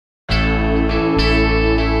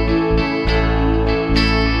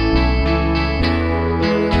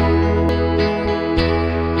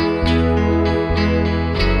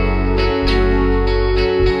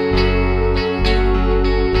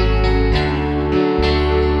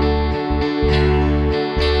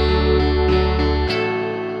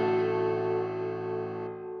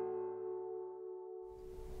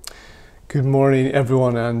Good morning,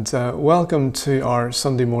 everyone, and welcome to our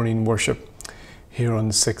Sunday morning worship here on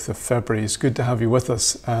the 6th of February. It's good to have you with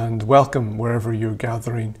us, and welcome wherever you're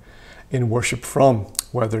gathering in worship from,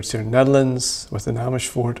 whether it's here in Netherlands, within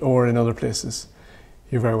Amersfoort, or in other places.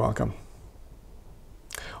 You're very welcome.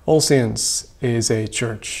 All Saints is a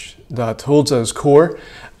church that holds as core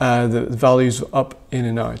the values of up, in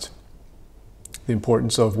and out. The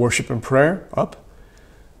importance of worship and prayer, up.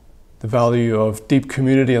 The value of deep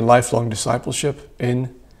community and lifelong discipleship,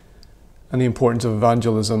 in, and the importance of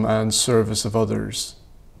evangelism and service of others,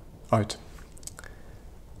 out.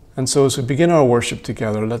 And so as we begin our worship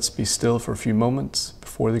together, let's be still for a few moments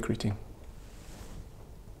before the greeting.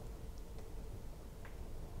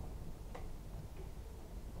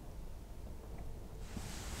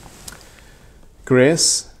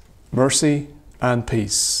 Grace, mercy, and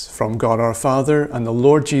peace from God our Father and the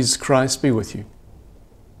Lord Jesus Christ be with you.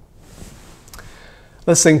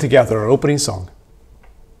 Let's sing together our opening song.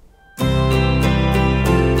 Praise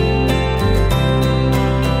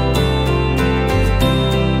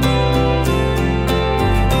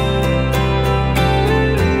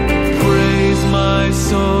my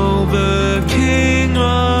soul, the King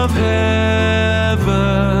of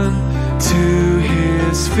heaven. To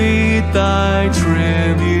his feet thy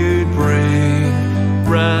tribute bring.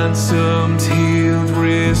 Ransomed, healed,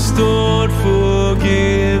 restored,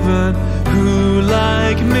 forgiven. Who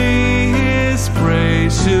like me his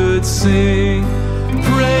praise should sing.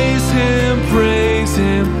 Praise him, praise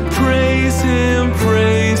him, praise him,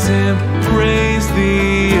 praise him, praise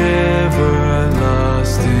the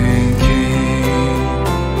everlasting King.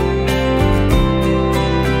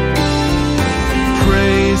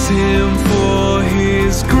 Praise him for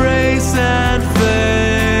his grace and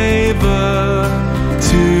favor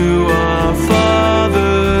to our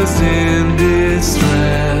fathers in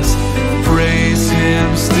distress. Praise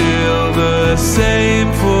him still the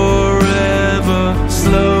same forever,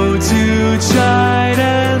 slow to chide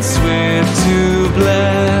and swift to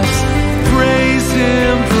bless. Praise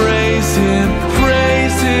him, praise him,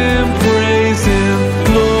 praise him, praise him,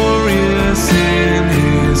 glorious in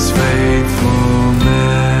his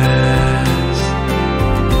faithfulness.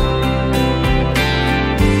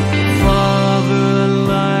 Father,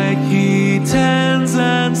 like he tends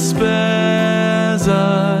and spares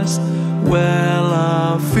us, well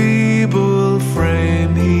our feeble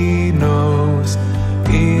frame he knows.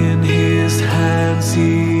 In his hands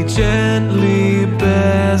he gently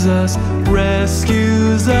bears us,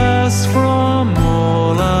 rescues us from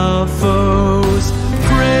all our foes.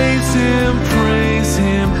 Praise him, praise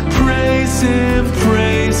him, praise him,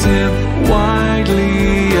 praise him,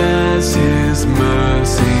 widely as his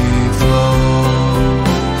mercy flows.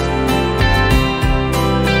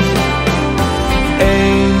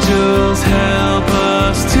 Angels help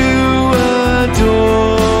us to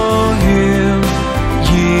adore him.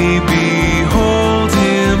 Ye behold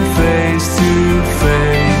him face to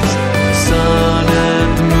face. Sun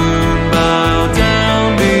and moon bow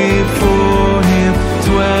down before him.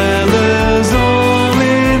 Dwellers all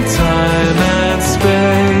in time and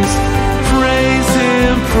space. Praise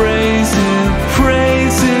him, praise him,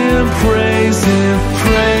 praise him, praise him,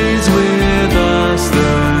 praise with us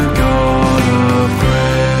the God of grace.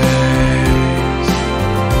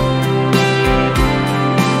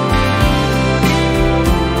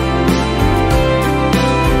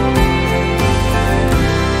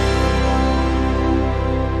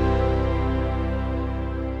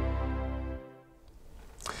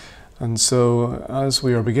 And so, as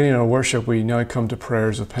we are beginning our worship, we now come to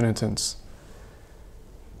prayers of penitence.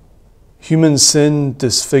 Human sin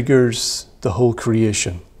disfigures the whole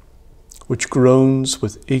creation, which groans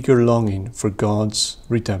with eager longing for God's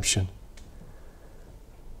redemption.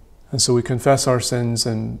 And so we confess our sins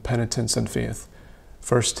in penitence and faith,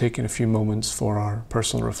 first taking a few moments for our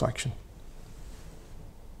personal reflection.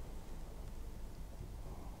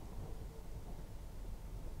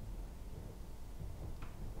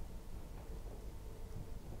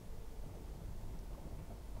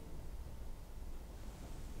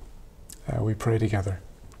 We pray together.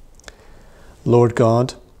 Lord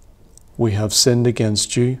God, we have sinned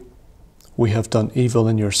against you. We have done evil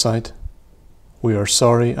in your sight. We are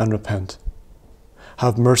sorry and repent.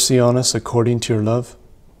 Have mercy on us according to your love.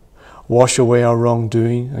 Wash away our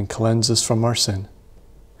wrongdoing and cleanse us from our sin.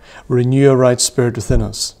 Renew a right spirit within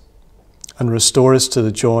us and restore us to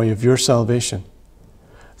the joy of your salvation.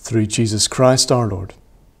 Through Jesus Christ our Lord.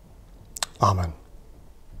 Amen.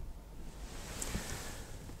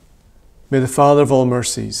 May the Father of all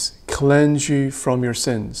mercies cleanse you from your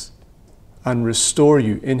sins and restore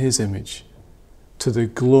you in his image to the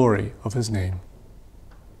glory of his name.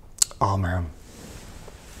 Amen.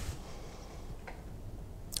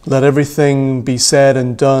 Let everything be said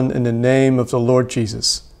and done in the name of the Lord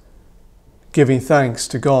Jesus, giving thanks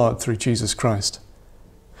to God through Jesus Christ.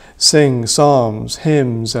 Sing psalms,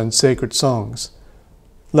 hymns, and sacred songs.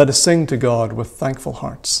 Let us sing to God with thankful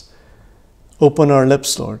hearts. Open our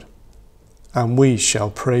lips, Lord, and we shall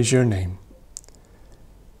praise your name.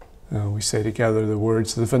 We say together the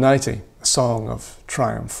words of the Venite, a song of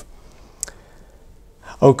triumph.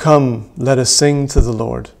 O come, let us sing to the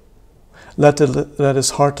Lord. Let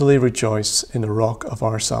us heartily rejoice in the rock of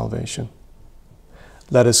our salvation.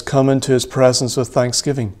 Let us come into his presence with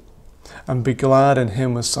thanksgiving, and be glad in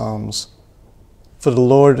him with psalms. For the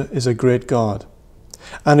Lord is a great God,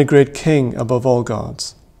 and a great King above all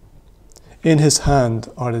gods. In his hand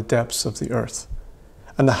are the depths of the earth,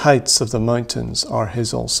 and the heights of the mountains are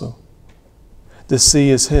his also. The sea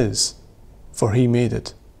is his, for he made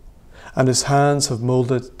it, and his hands have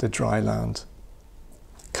moulded the dry land.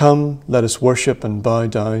 Come, let us worship and bow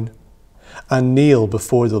down, and kneel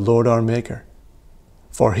before the Lord our Maker.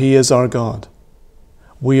 For he is our God.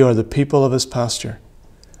 We are the people of his pasture,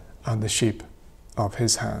 and the sheep of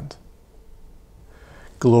his hand.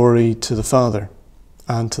 Glory to the Father,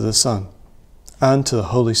 and to the Son, and to the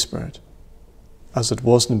Holy Spirit, as it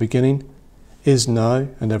was in the beginning, is now,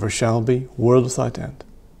 and ever shall be, world without end.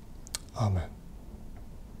 Amen.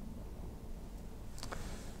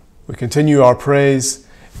 We continue our praise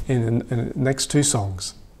in the next two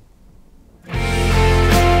songs.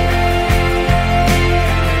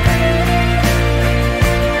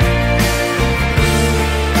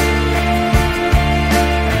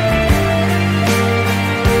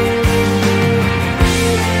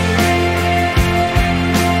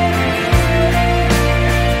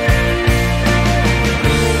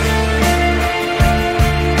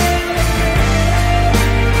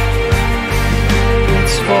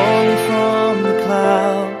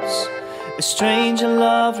 Strange and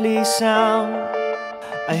lovely sound,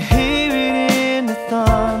 I hear it in the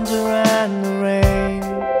thunder and the rain.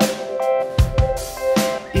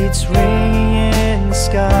 It's ringing in the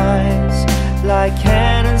skies like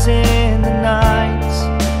cannons in the night.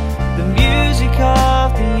 The music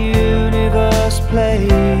of the universe plays.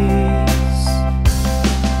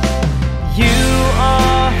 You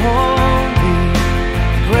are holy,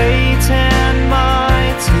 great and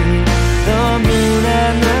mighty. The moon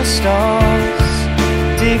and the stars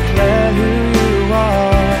declare who you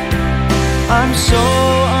are. I'm so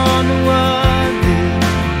unworthy,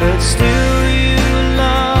 but still you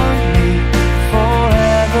love me.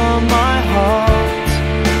 Forever my heart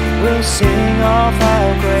will sing of how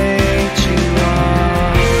great you are.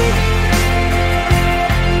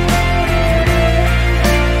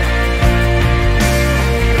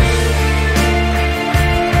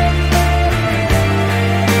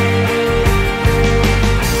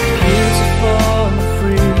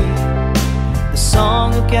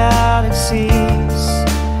 Galaxies,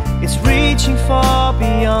 it's reaching far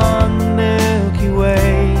beyond the Milky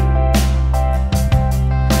Way.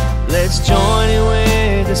 Let's join in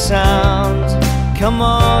with the sound. Come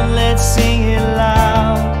on, let's sing it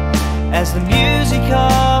loud as the music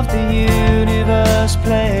of the universe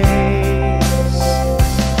plays.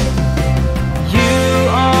 You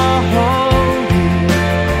are holy,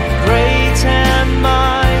 great and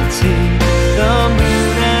mighty. The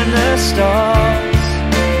moon and the stars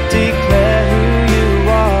declare who you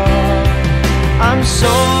are. I'm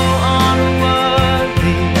so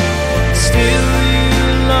unworthy, still you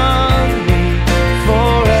love me.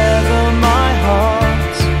 Forever my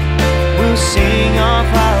heart will sing of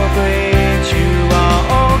how great you are.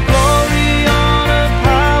 All glory, honor,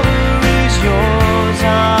 power is yours.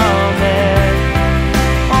 Amen.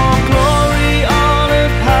 All glory, honor,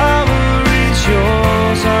 power is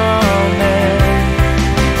yours. Amen.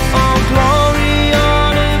 All glory,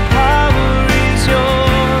 honor, power is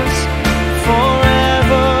yours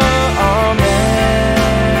forever. Amen.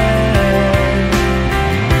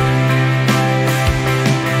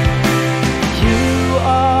 You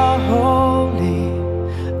are holy,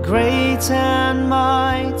 great and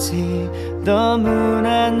mighty. The moon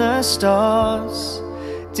and the stars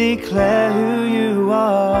declare who you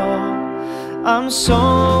are. I'm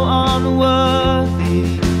so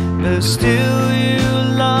unworthy, but still you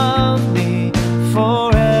love me.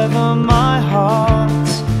 Forever my heart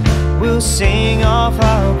will sing of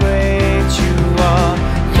how great you are.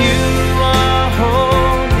 You are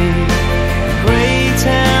holy, great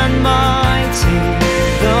and mighty.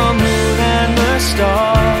 The moon and the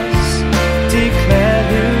stars declare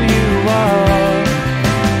who you are.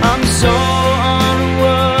 I'm so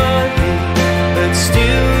unworthy, but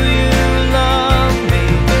still you love me.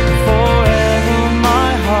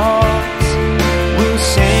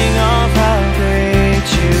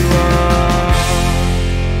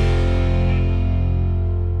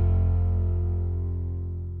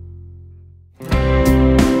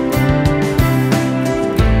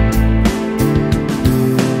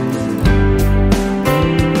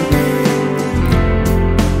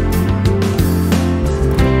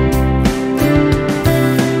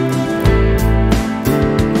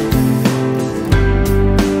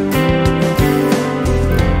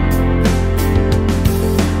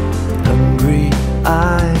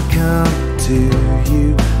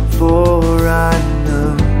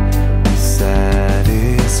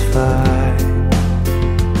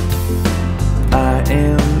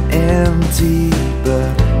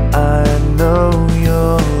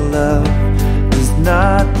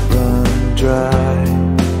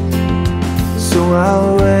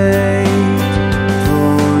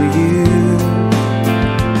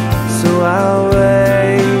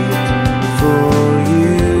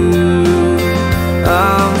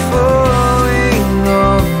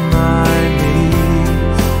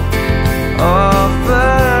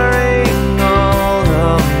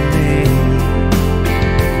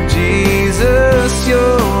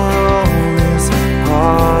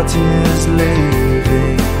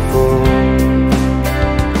 living for.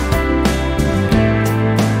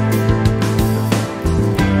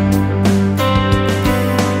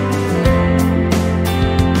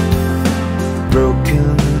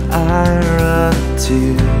 Broken, I run to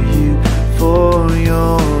you, for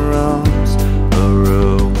your arms are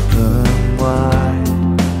open wide.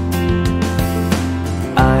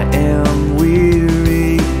 I am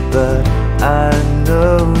weary, but I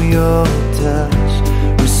know your touch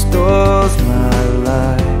restores my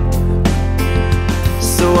life.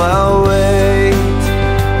 So I'll wait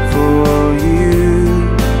for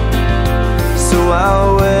you. So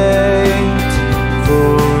I'll wait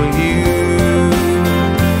for you.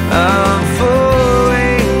 I'm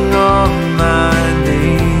falling on my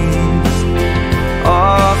knees,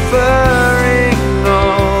 offering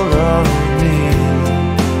all of me.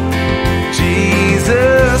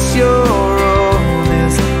 Jesus, you're all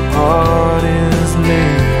this heart is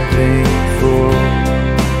living for.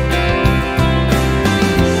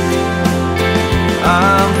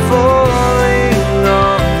 I'm falling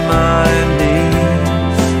on my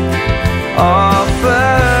knees, offering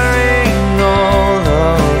all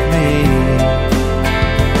of me.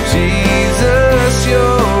 Jesus, you're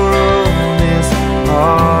all this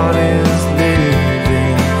heart is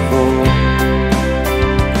living for.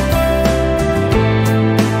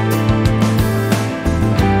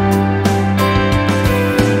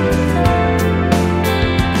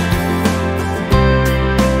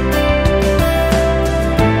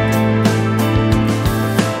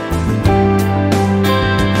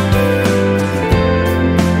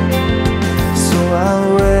 So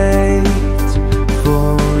I'll wait for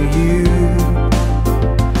you.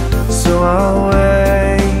 So I'll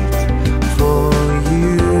wait for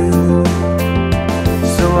you.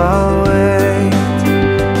 So I'll wait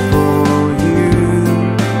for you.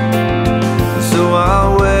 So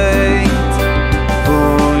I'll wait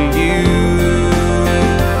for you.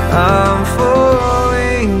 I'm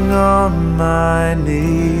falling on my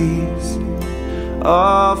knees,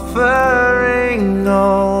 offering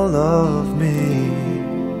all of me.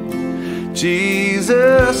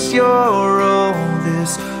 Jesus, you're all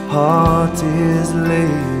this heart is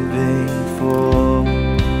living for.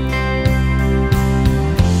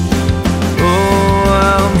 Oh,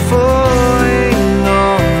 I'm falling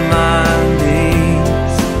on my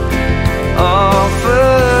knees,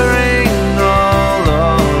 offering all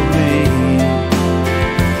of me.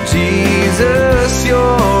 Jesus, you're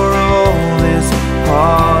all this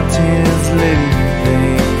heart is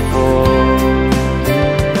living for.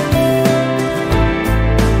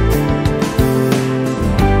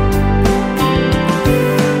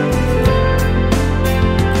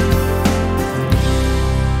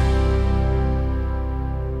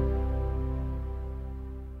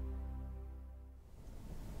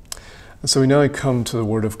 And so we now come to the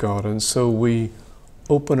Word of God, and so we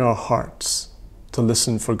open our hearts to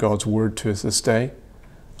listen for God's Word to us this day,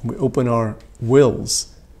 and we open our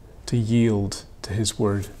wills to yield to His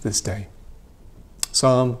Word this day.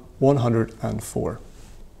 Psalm 104.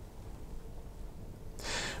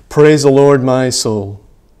 Praise the Lord, my soul.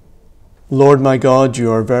 Lord my God,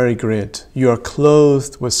 you are very great. You are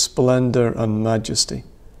clothed with splendor and majesty.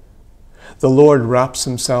 The Lord wraps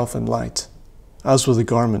himself in light, as with a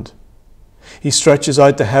garment. He stretches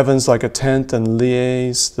out the heavens like a tent and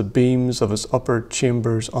lays the beams of his upper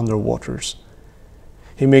chambers under waters.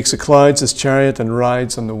 He makes the clouds his chariot and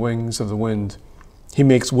rides on the wings of the wind. He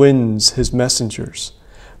makes winds his messengers,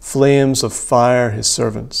 flames of fire his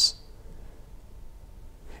servants.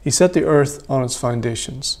 He set the earth on its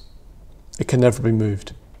foundations. It can never be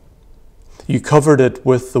moved. You covered it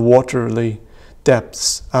with the watery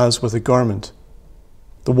depths as with a garment.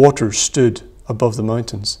 The waters stood above the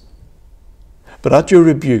mountains. But at your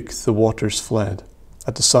rebuke the waters fled.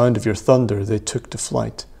 At the sound of your thunder they took to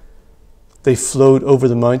flight. They flowed over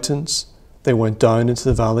the mountains. They went down into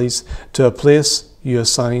the valleys to a place you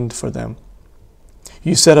assigned for them.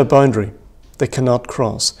 You set a boundary they cannot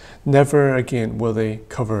cross. Never again will they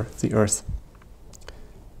cover the earth.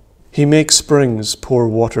 He makes springs pour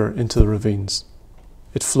water into the ravines.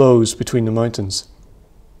 It flows between the mountains.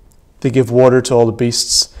 They give water to all the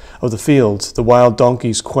beasts of the field. The wild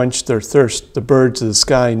donkeys quench their thirst. The birds of the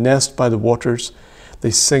sky nest by the waters.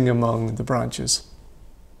 They sing among the branches.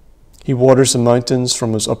 He waters the mountains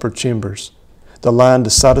from his upper chambers. The land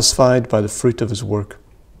is satisfied by the fruit of his work.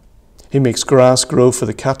 He makes grass grow for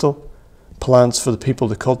the cattle, plants for the people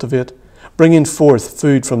to cultivate, bringing forth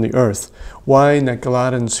food from the earth, wine that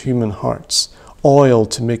gladdens human hearts, oil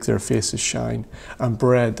to make their faces shine, and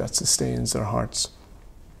bread that sustains their hearts.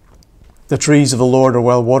 The trees of the Lord are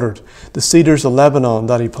well watered, the cedars of Lebanon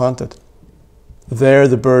that he planted. There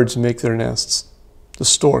the birds make their nests. The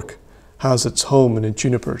stork has its home in the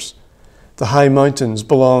junipers. The high mountains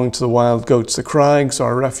belong to the wild goats. The crags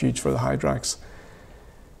are a refuge for the hyrax.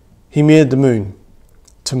 He made the moon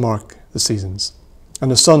to mark the seasons, and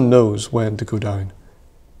the sun knows when to go down.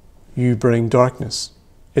 You bring darkness,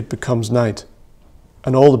 it becomes night,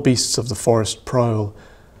 and all the beasts of the forest prowl.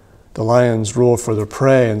 The lions roar for their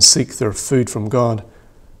prey and seek their food from God.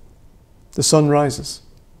 The sun rises,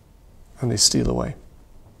 and they steal away.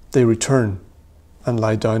 They return and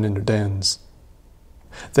lie down in their dens.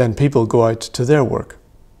 Then people go out to their work,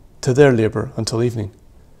 to their labour until evening.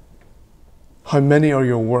 How many are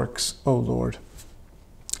your works, O Lord?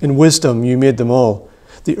 In wisdom you made them all.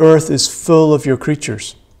 The earth is full of your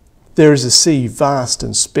creatures. There is a sea, vast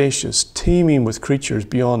and spacious, teeming with creatures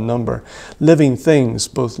beyond number, living things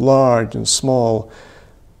both large and small.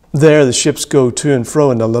 There the ships go to and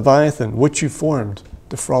fro, and the Leviathan, which you formed,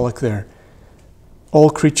 to frolic there. All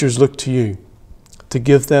creatures look to you, to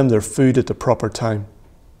give them their food at the proper time.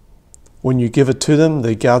 When you give it to them,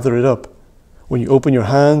 they gather it up. When you open your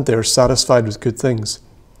hand, they are satisfied with good things.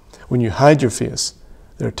 When you hide your face,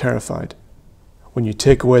 they are terrified. When you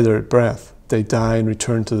take away their breath, they die and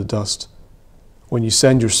return to the dust. When you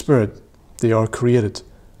send your spirit, they are created,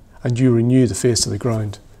 and you renew the face of the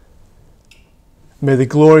ground. May the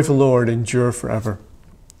glory of the Lord endure forever.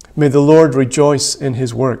 May the Lord rejoice in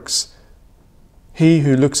his works. He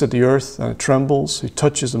who looks at the earth and it trembles, who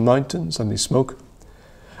touches the mountains and they smoke.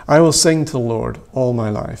 I will sing to the Lord all my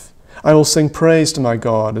life. I will sing praise to my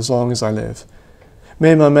God as long as I live.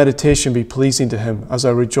 May my meditation be pleasing to him as I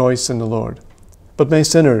rejoice in the Lord. But may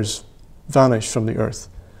sinners vanish from the earth,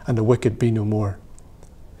 and the wicked be no more.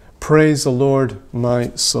 Praise the Lord,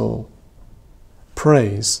 my soul.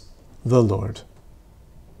 Praise the Lord.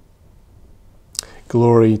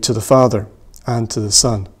 Glory to the Father, and to the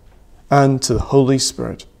Son, and to the Holy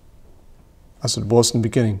Spirit, as it was in the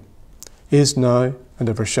beginning, is now, and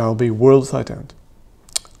ever shall be, world without end.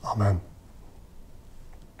 Amen.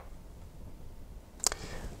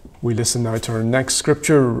 We listen now to our next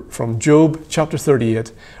scripture from Job chapter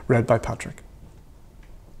 38, read by Patrick.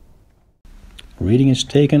 Reading is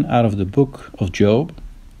taken out of the book of Job,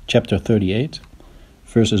 chapter 38,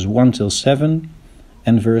 verses 1 till 7,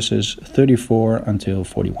 and verses 34 until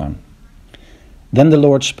 41. Then the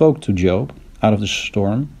Lord spoke to Job out of the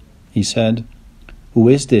storm. He said, "Who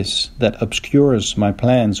is this that obscures my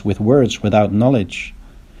plans with words without knowledge?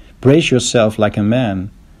 Brace yourself like a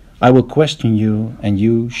man. I will question you, and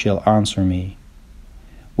you shall answer me.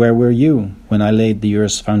 Where were you when I laid the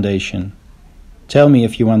earth's foundation? Tell me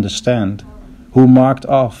if you understand. Who marked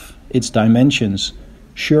off its dimensions?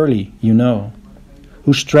 Surely you know.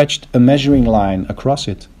 Who stretched a measuring line across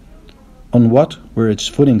it? On what were its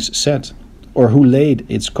footings set? Or who laid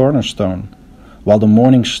its cornerstone? While the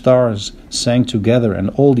morning stars sang together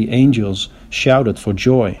and all the angels shouted for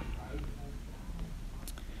joy."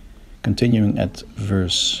 Continuing at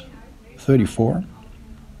verse 34.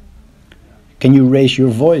 Can you raise your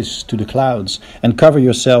voice to the clouds and cover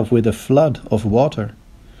yourself with a flood of water?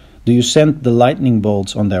 Do you send the lightning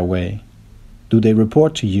bolts on their way? Do they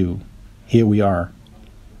report to you, "Here we are"?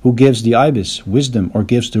 Who gives the ibis wisdom or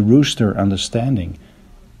gives the rooster understanding?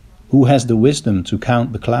 Who has the wisdom to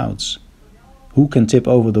count the clouds? Who can tip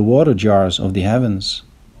over the water jars of the heavens?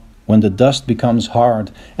 When the dust becomes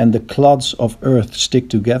hard and the clods of earth stick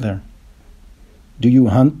together? Do you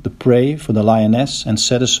hunt the prey for the lioness and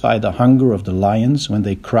satisfy the hunger of the lions when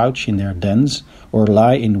they crouch in their dens or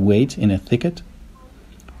lie in wait in a thicket?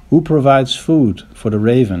 Who provides food for the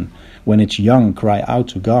raven when its young cry out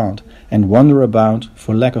to God and wander about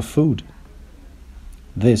for lack of food?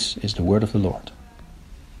 This is the word of the Lord.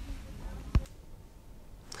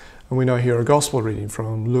 And we now hear a gospel reading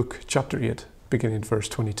from Luke chapter 8, beginning at verse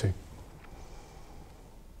 22.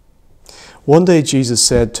 One day Jesus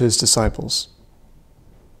said to his disciples,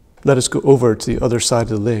 "Let us go over to the other side of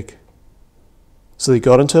the lake." So they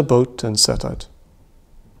got into a boat and set out.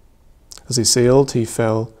 As he sailed, he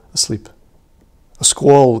fell asleep. A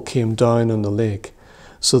squall came down on the lake,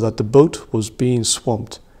 so that the boat was being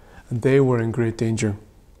swamped, and they were in great danger.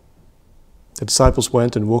 The disciples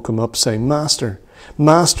went and woke him up, saying, "Master,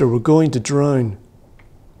 Master, we're going to drown."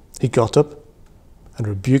 He got up and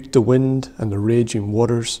rebuked the wind and the raging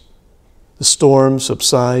waters. The storm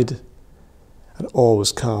subsided, and all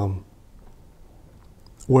was calm.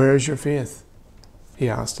 "Where is your faith?" he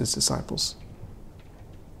asked his disciples.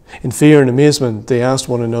 In fear and amazement, they asked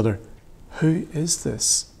one another, "Who is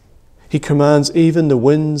this? He commands even the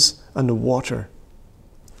winds and the water,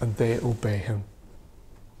 and they obey him."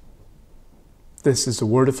 This is the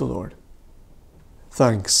word of the Lord.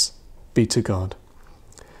 Thanks be to God.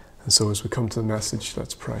 And so as we come to the message,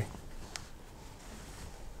 let's pray.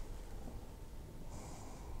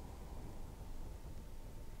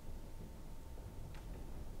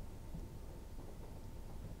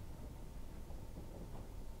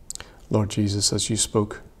 Lord Jesus, as you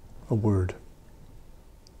spoke a word,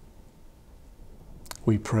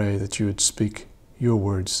 we pray that you would speak your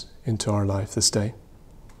words into our life this day.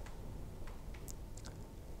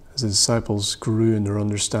 As the disciples grew in their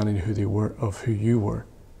understanding of who you were,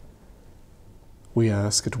 we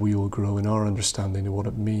ask that we will grow in our understanding of what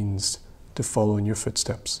it means to follow in your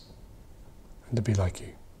footsteps and to be like you.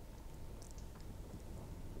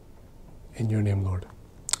 In your name, Lord.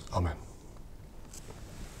 Amen.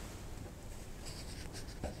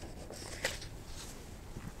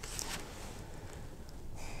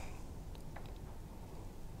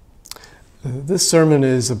 This sermon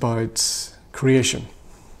is about creation.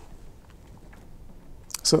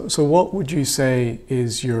 So what would you say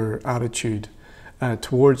is your attitude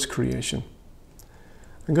towards creation?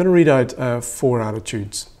 I'm going to read out 4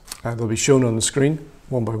 attitudes. They'll be shown on the screen,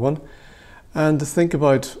 one by one. And to think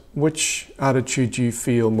about which attitude you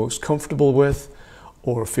feel most comfortable with,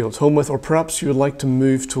 or feel at home with, or perhaps you would like to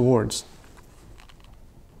move towards.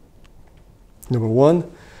 Number 1.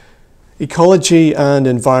 Ecology and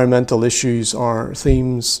environmental issues are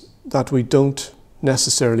themes that we don't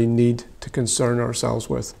necessarily need to concern ourselves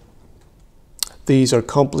with. These are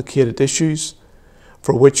complicated issues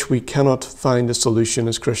for which we cannot find a solution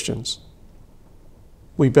as Christians.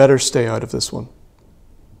 We better stay out of this one.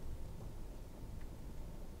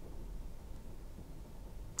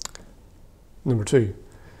 Number 2.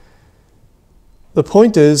 The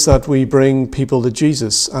point is that we bring people to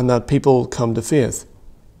Jesus and that people come to faith.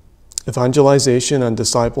 Evangelization and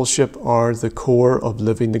discipleship are the core of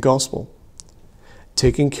living the gospel.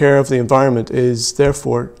 Taking care of the environment is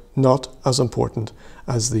therefore not as important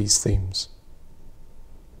as these themes.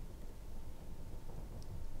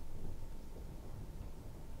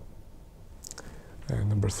 And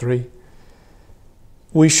number 3,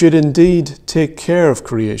 we should indeed take care of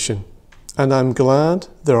creation, and I'm glad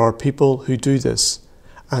there are people who do this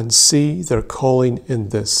and see their calling in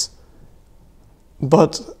this.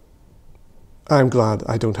 But I'm glad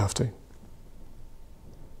I don't have to.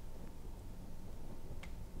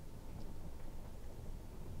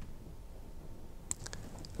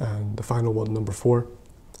 And the final one, number 4.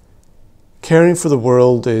 Caring for the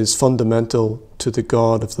world is fundamental to the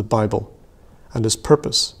God of the Bible and his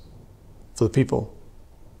purpose for the people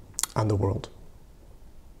and the world.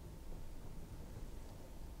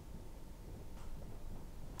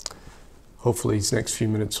 Hopefully these next few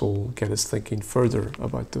minutes will get us thinking further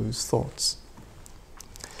about those thoughts.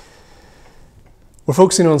 We're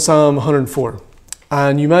focusing on Psalm 104.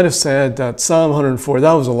 And you might have said that Psalm 104,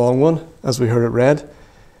 that was a long one, as we heard it read.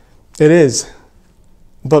 It is.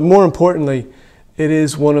 But more importantly, it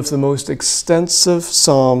is one of the most extensive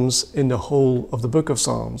psalms in the whole of the book of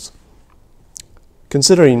Psalms,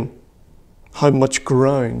 considering how much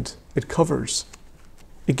ground it covers.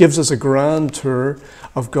 It gives us a grand tour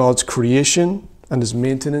of God's creation and his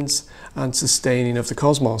maintenance and sustaining of the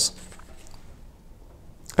cosmos.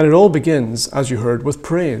 And it all begins, as you heard, with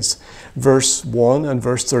praise. Verse 1 and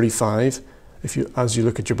verse 35, as you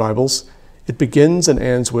look at your Bibles, it begins and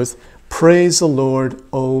ends with, "Praise the Lord,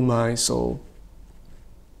 O my soul."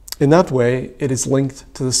 In that way, it is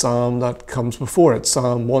linked to the psalm that comes before it,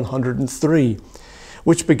 Psalm 103,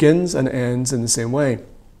 which begins and ends in the same way.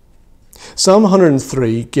 Psalm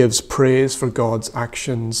 103 gives praise for God's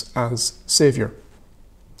actions as Saviour.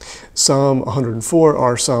 Psalm 104,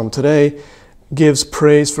 our psalm today, gives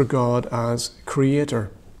praise for God as Creator.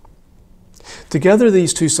 Together,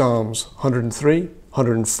 these two psalms, 103,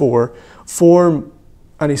 104, form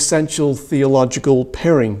an essential theological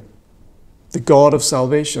pairing. The God of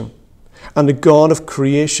salvation and the God of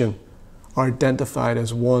creation are identified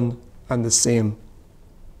as one and the same.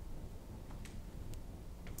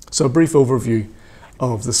 So a brief overview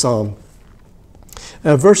of the psalm.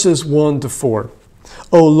 Verses 1 to 4.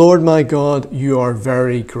 O Lord my God, you are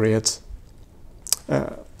very great.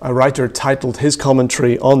 A writer titled his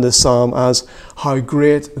commentary on this psalm as, "How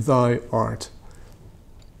Great Thou Art."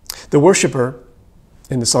 The worshipper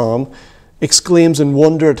in the psalm exclaims in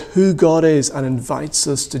wonder at who God is and invites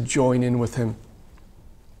us to join in with him.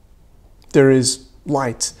 There is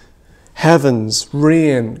light, heavens,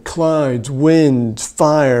 rain, clouds, wind,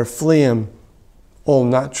 fire, flame, all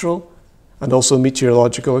natural and also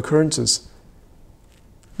meteorological occurrences.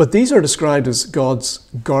 But these are described as God's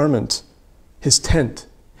garment, his tent,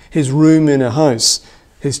 his room in a house,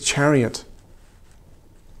 his chariot.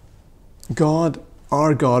 God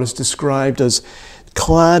our God is described as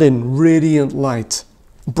clad in radiant light,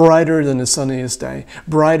 brighter than the sunniest day,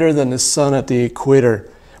 brighter than the sun at the equator,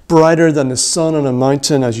 brighter than the sun on a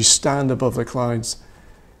mountain as you stand above the clouds.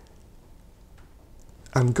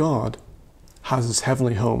 And God has his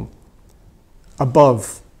heavenly home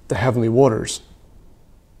above the heavenly waters,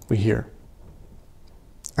 we hear.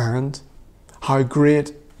 And how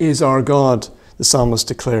great is our God, the psalmist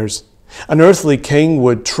declares. An earthly king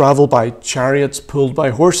would travel by chariots pulled by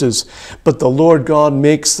horses, but the Lord God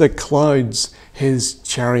makes the clouds his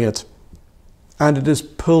chariot, and it is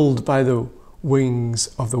pulled by the wings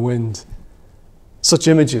of the wind. Such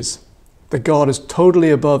images that God is totally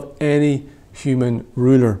above any human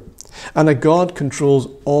ruler, and that God controls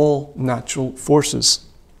all natural forces.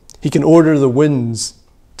 He can order the winds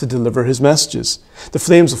to deliver his messages. The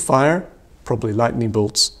flames of fire, probably lightning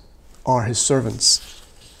bolts, are his servants.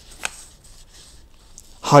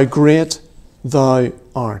 How great thou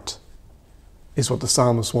art is what the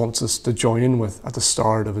psalmist wants us to join in with at the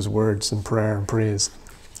start of his words in prayer and praise.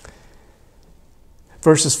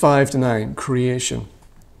 Verses 5 to 9, creation.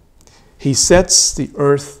 He sets the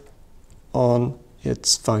earth on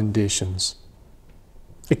its foundations.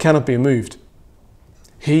 It cannot be moved.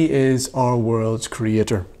 He is our world's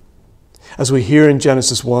creator. As we hear in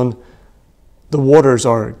Genesis 1, the waters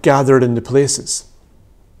are gathered into places.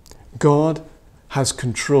 God has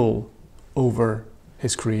control over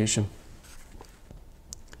his creation.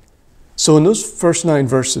 So in those first 9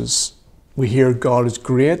 verses, we hear God is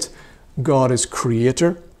great, God is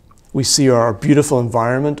creator. We see our beautiful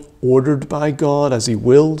environment ordered by God as he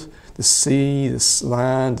willed, the sea, the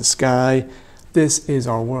land, the sky. This is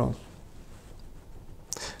our world.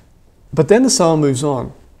 But then the psalm moves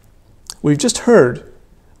on. We've just heard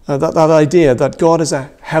that idea that God is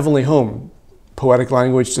a heavenly home, poetic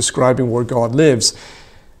language describing where God lives.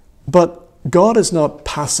 But God is not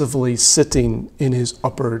passively sitting in his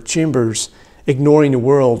upper chambers, ignoring the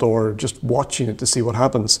world or just watching it to see what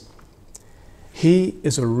happens. He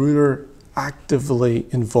is a ruler actively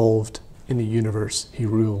involved in the universe he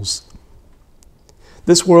rules.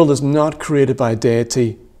 This world is not created by a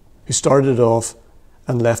deity who started it off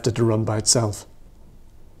and left it to run by itself.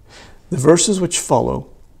 The verses which follow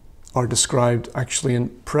are described actually in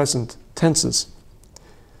present tenses.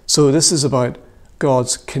 So this is about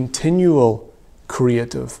God's continual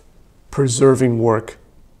creative, preserving work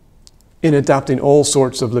in adapting all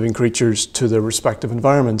sorts of living creatures to their respective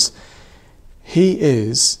environments. He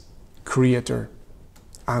is creator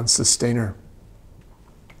and sustainer.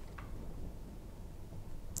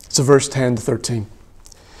 So verse 10 to 13.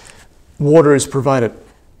 Water is provided.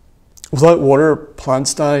 Without water,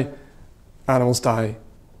 plants die, animals die,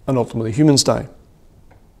 and ultimately humans die.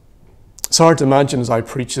 It's hard to imagine, as I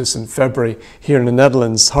preach this in February here in the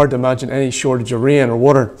Netherlands, hard to imagine any shortage of rain or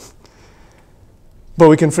water. But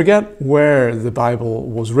we can forget where the Bible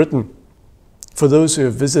was written. For those who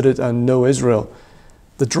have visited and know Israel,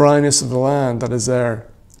 the dryness of the land that is there,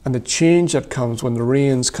 and the change that comes when the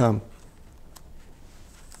rains come.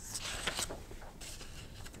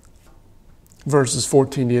 Verses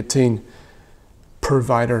 14 to 18,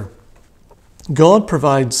 provider. God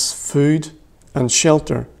provides food and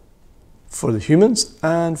shelter for the humans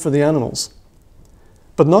and for the animals.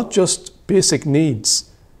 But not just basic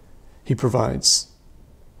needs he provides.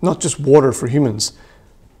 Not just water for humans,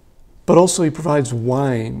 but also he provides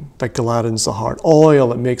wine that gladdens the heart, oil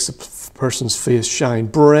that makes a person's face shine,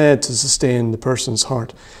 bread to sustain the person's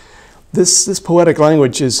heart. This poetic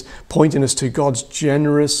language is pointing us to God's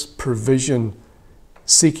generous provision,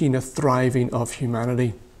 seeking a thriving of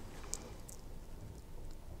humanity.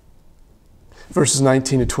 Verses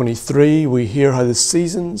 19 to 23, we hear how the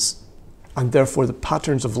seasons and therefore the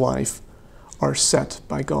patterns of life are set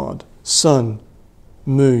by God. Sun,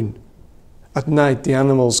 moon. At night, the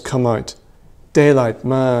animals come out. Daylight,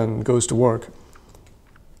 man goes to work.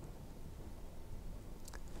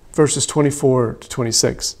 Verses 24 to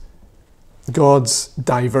 26. God's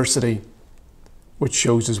diversity, which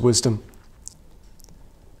shows his wisdom.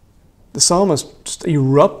 The psalmist just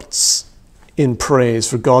erupts in praise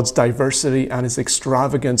for God's diversity and his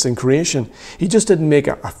extravagance in creation. He just didn't make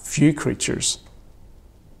a few creatures.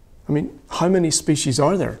 I mean, how many species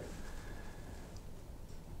are there?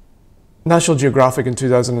 National Geographic in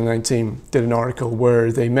 2019 did an article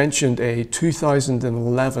where they mentioned a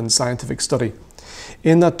 2011 scientific study.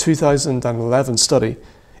 In that 2011 study,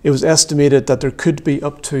 it was estimated that there could be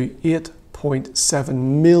up to 8.7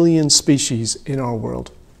 million species in our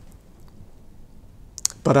world.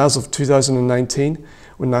 But as of 2019,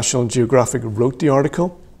 when National Geographic wrote the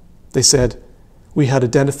article, they said we had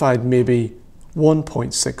identified maybe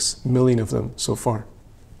 1.6 million of them so far.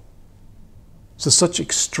 So such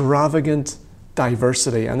extravagant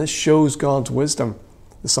diversity, and this shows God's wisdom,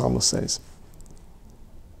 the psalmist says.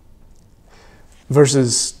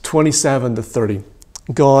 Verses 27 to 30,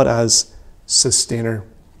 God as sustainer.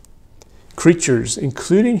 Creatures,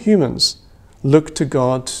 including humans, look to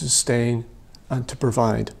God to sustain and to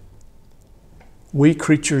provide. We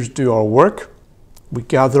creatures do our work. We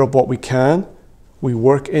gather up what we can. We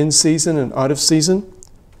work in season and out of season.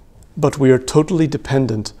 But we are totally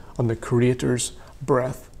dependent on the Creator's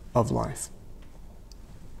breath of life.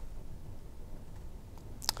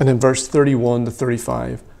 And in verse 31 to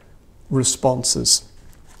 35, responses.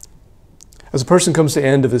 As a person comes to the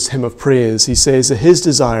end of this hymn of praise, he says that his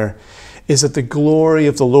desire is that the glory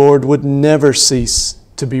of the Lord would never cease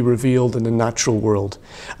to be revealed in the natural world.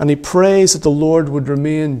 And he prays that the Lord would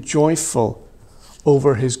remain joyful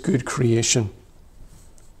over his good creation.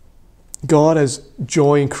 God has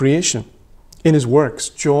joy in creation, in his works,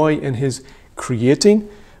 joy in his creating,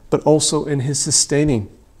 but also in his sustaining.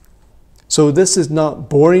 So this is not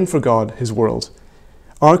boring for God, his world.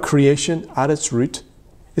 Our creation at its root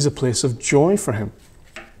is a place of joy for him.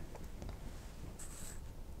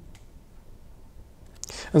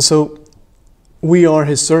 And so we are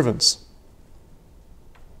his servants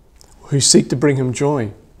who seek to bring him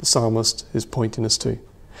joy, the psalmist is pointing us to.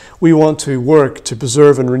 We want to work to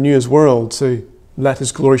preserve and renew his world, to let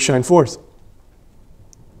his glory shine forth.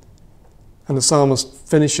 And the psalmist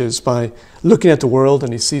finishes by looking at the world,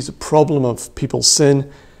 and he sees the problem of people's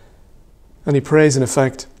sin, and he prays in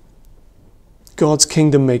effect, God's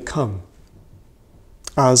kingdom may come,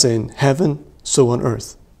 as in heaven, so on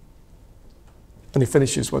earth. And he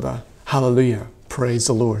finishes with a hallelujah, praise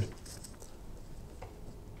the Lord.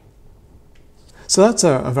 So that's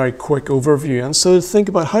a very quick overview. And so think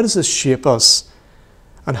about, how does this shape us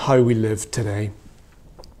and how we live today?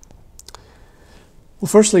 Well,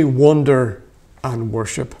 firstly, wonder and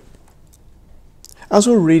worship. As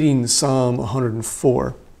we're reading Psalm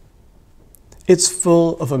 104, it's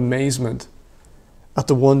full of amazement at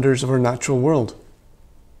the wonders of our natural world.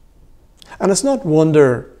 And it's not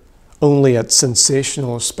wonder only at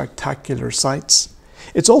sensational or spectacular sights.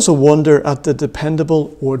 It's also wonder at the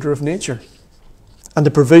dependable order of nature and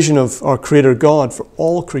the provision of our Creator God for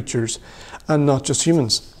all creatures and not just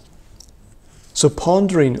humans. So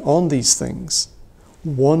pondering on these things,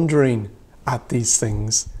 wondering at these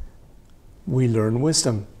things, we learn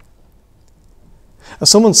wisdom. As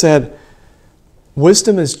someone said,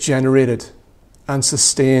 wisdom is generated and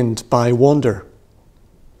sustained by wonder.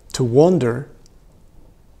 To wonder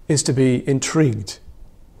is to be intrigued,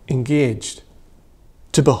 engaged,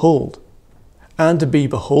 to behold, and to be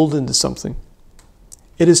beholden to something.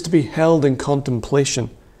 It is to be held in contemplation,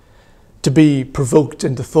 to be provoked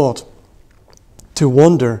into thought. To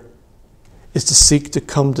wonder is to seek to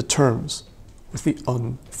come to terms with the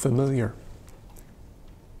unfamiliar.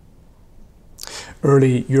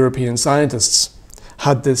 Early European scientists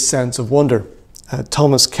had this sense of wonder.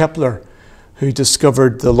 Thomas Kepler, who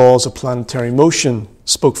discovered the laws of planetary motion,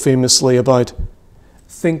 spoke famously about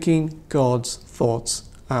thinking God's thoughts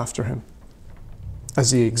after him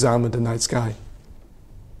as he examined the night sky.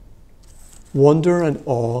 Wonder and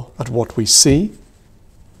awe at what we see,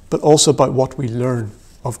 but also about what we learn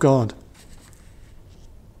of God.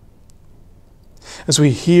 As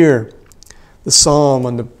we hear the psalm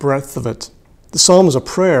and the breadth of it, the psalm is a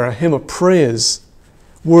prayer, a hymn of praise,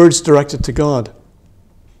 words directed to God.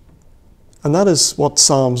 And that is what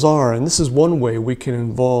psalms are, and this is one way we can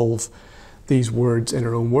involve these words in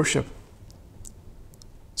our own worship.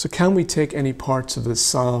 So can we take any parts of this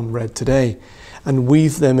psalm read today and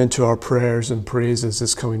weave them into our prayers and praises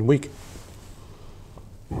this coming week?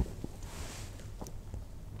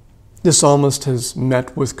 The psalmist has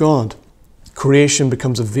met with God. Creation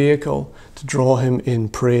becomes a vehicle to draw him in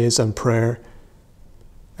praise and prayer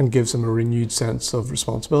and gives him a renewed sense of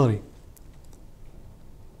responsibility.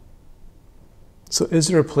 So is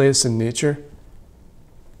there a place in nature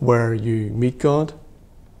where you meet God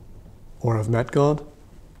or have met God,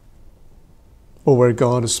 or where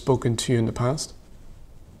God has spoken to you in the past?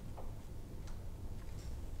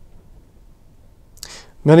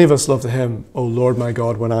 Many of us love the hymn, O Lord my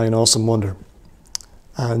God, when I in awesome wonder.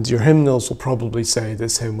 And your hymnals will probably say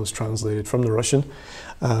this hymn was translated from the Russian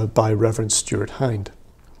by Reverend Stuart Hind.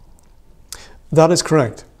 That is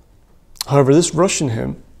correct. However, this Russian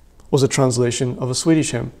hymn was a translation of a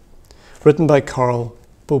Swedish hymn written by Karl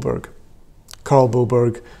Boberg. Karl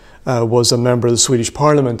Boberg was a member of the Swedish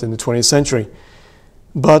Parliament in the 20th century,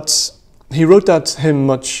 but he wrote that hymn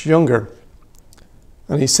much younger,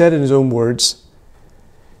 and he said in his own words,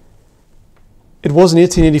 It was in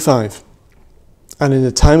 1885, and in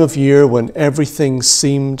a time of year when everything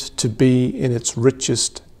seemed to be in its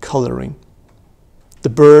richest colouring. The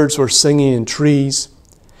birds were singing in trees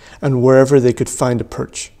and wherever they could find a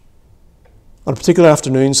perch. On a particular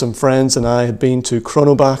afternoon, some friends and I had been to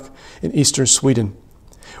Kronobach in eastern Sweden,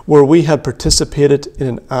 where we had participated in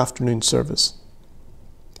an afternoon service.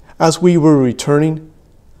 As we were returning,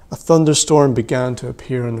 a thunderstorm began to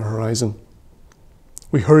appear on the horizon.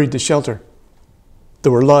 We hurried to shelter.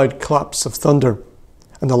 There were loud claps of thunder,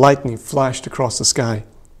 and the lightning flashed across the sky.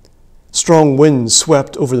 Strong winds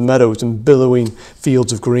swept over the meadows and billowing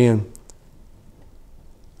fields of grain.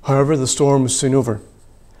 However, the storm was soon over,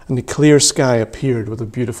 and the clear sky appeared with a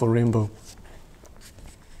beautiful rainbow.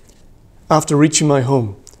 After reaching my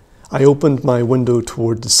home, I opened my window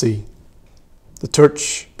toward the sea. The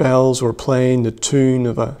church bells were playing the tune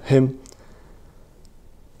of a hymn,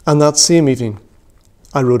 and that same evening,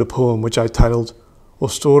 I wrote a poem which I titled O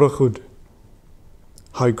Stora Gud,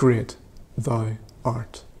 How Great Thou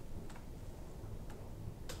Art.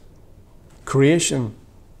 Creation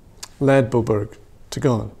led Boberg to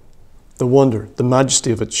God. The wonder, the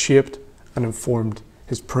majesty of it shaped and informed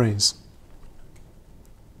his praise.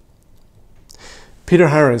 Peter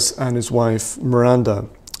Harris and his wife Miranda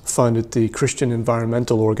founded the Christian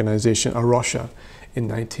environmental organization Arosha in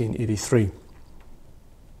 1983.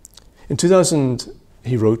 In 2000,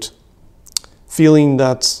 he wrote, feeling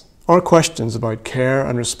that our questions about care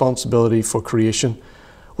and responsibility for creation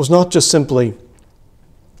was not just simply,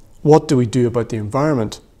 what do we do about the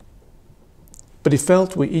environment? But he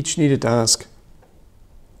felt we each needed to ask,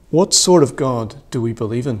 what sort of God do we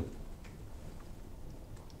believe in?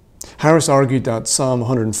 Harris argued that Psalm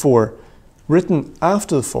 104, written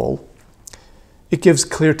after the fall, it gives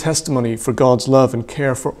clear testimony for God's love and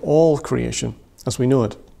care for all creation as we know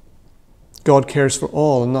it. God cares for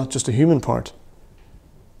all and not just a human part.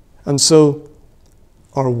 And so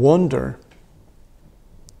our wonder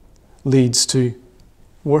leads to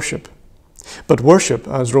worship. But worship,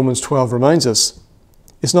 as Romans 12 reminds us,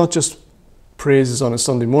 is not just praises on a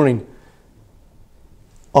Sunday morning.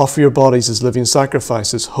 Offer your bodies as living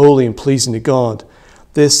sacrifices, holy and pleasing to God.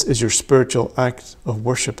 This is your spiritual act of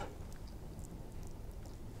worship.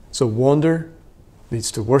 So wonder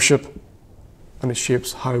leads to worship, and it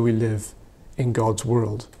shapes how we live in God's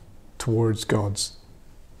world towards God's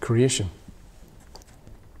creation.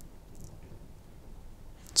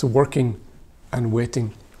 So working and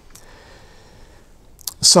waiting.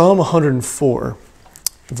 Psalm 104,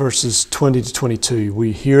 verses 20 to 22,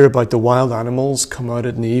 we hear about the wild animals come out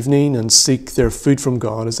in the evening and seek their food from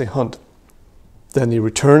God as they hunt. Then they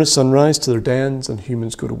return at sunrise to their dens and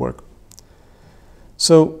humans go to work.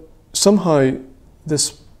 So somehow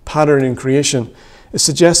this pattern in creation, it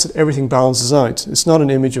suggests that everything balances out. It's not an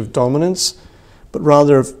image of dominance, but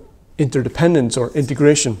rather of interdependence or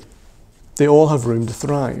integration. They all have room to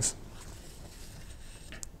thrive.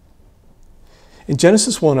 In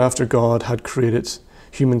Genesis 1, after God had created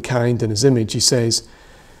humankind in his image, he says,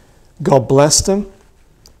 God blessed them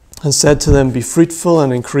and said to them, be fruitful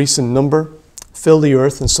and increase in number, fill the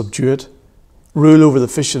earth and subdue it, rule over the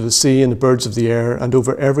fish of the sea and the birds of the air, and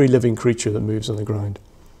over every living creature that moves on the ground.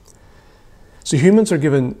 So humans are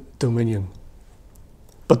given dominion.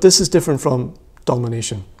 But this is different from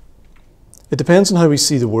domination. It depends on how we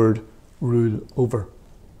see the word rule over.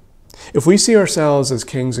 If we see ourselves as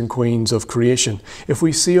kings and queens of creation, if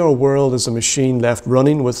we see our world as a machine left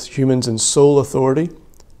running with humans in sole authority,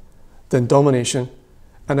 then domination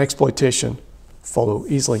and exploitation follow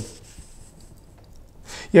easily.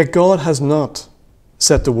 Yet God has not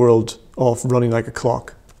set the world off running like a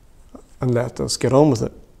clock and let us get on with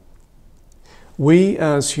it. We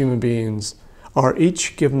as human beings are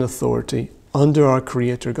each given authority under our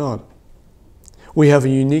Creator God. We have a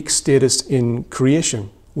unique status in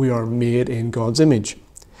creation. We are made in God's image.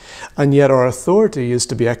 And yet our authority is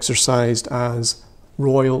to be exercised as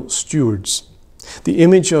royal stewards. The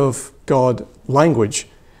image of God language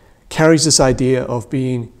carries this idea of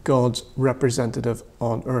being God's representative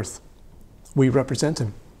on earth. We represent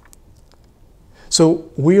him. So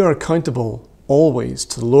we are accountable always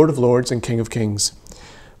to the Lord of Lords and King of Kings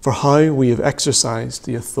for how we have exercised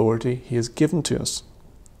the authority he has given to us.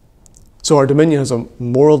 So our dominion has a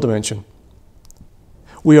moral dimension.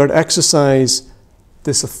 We are to exercise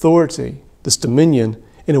this authority, this dominion,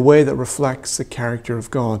 in a way that reflects the character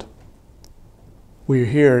of God. We are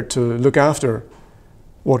here to look after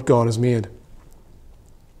what God has made.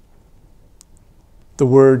 The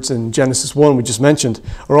words in Genesis 1 we just mentioned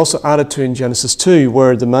are also added to in Genesis 2,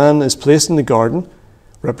 where the man is placed in the garden,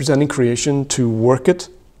 representing creation, to work it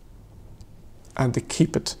and to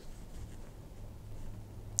keep it.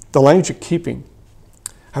 The language of keeping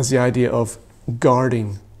has the idea of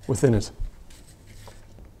guarding within it.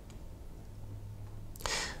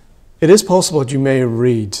 It is possible that you may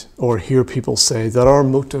read or hear people say that our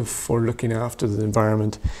motive for looking after the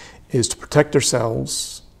environment is to protect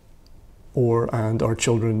ourselves and our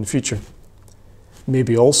children in the future.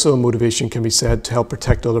 Maybe also a motivation can be said to help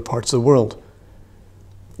protect other parts of the world.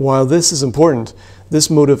 While this is important, this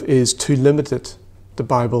motive is too limited, the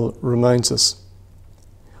Bible reminds us.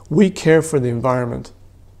 We care for the environment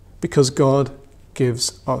because God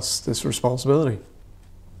gives us this responsibility.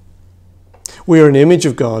 We are an image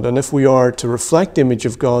of God, and if we are to reflect the image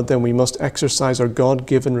of God, then we must exercise our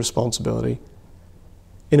God-given responsibility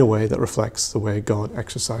in a way that reflects the way God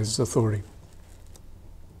exercises authority.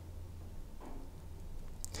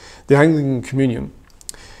 The Anglican Communion,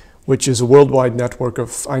 which is a worldwide network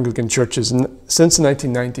of Anglican churches, since the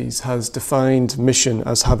 1990s has defined mission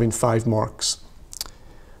as having 5 marks.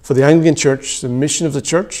 For the Anglican Church, the mission of the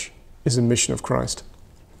church is the mission of Christ.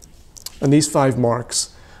 And these 5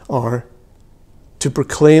 marks are to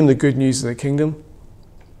proclaim the good news of the kingdom,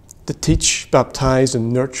 to teach, baptize,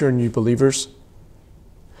 and nurture new believers,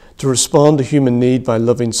 to respond to human need by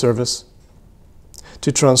loving service,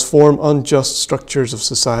 to transform unjust structures of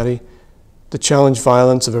society, to challenge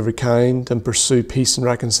violence of every kind and pursue peace and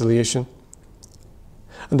reconciliation,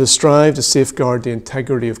 and to strive to safeguard the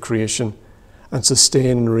integrity of creation and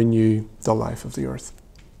sustain and renew the life of the earth.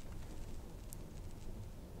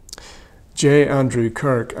 J. Andrew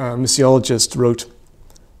Kirk, a missiologist, wrote,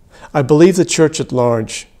 "I believe the Church at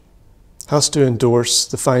large has to endorse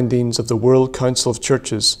the findings of the World Council of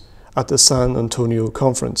Churches at the San Antonio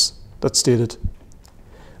Conference that stated,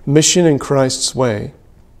 'Mission in Christ's way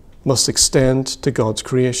must extend to God's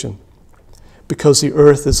creation. Because the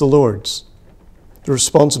earth is the Lord's, the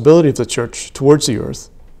responsibility of the Church towards the earth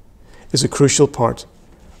is a crucial part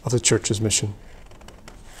of the Church's mission.'"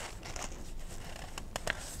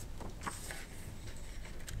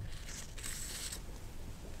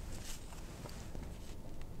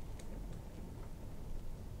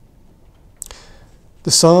 The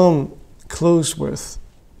psalm closed with,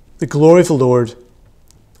 "The glory of the Lord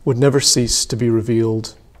would never cease to be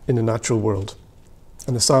revealed in the natural world."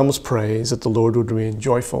 And the psalmist prays that the Lord would remain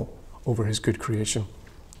joyful over his good creation.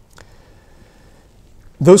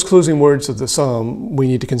 Those closing words of the psalm we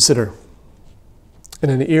need to consider. In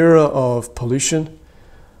an era of pollution,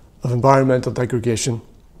 of environmental degradation,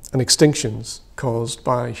 and extinctions caused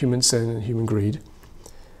by human sin and human greed,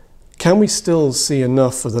 can we still see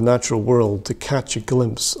enough of the natural world to catch a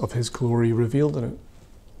glimpse of his glory revealed in it?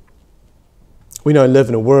 We now live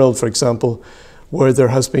in a world, for example, where there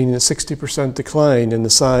has been a 60% decline in the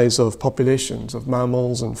size of populations of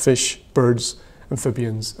mammals and fish, birds,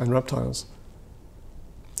 amphibians, and reptiles.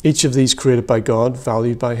 Each of these created by God,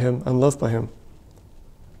 valued by him, and loved by him.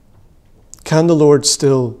 Can the Lord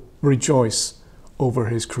still rejoice over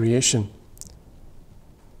his creation?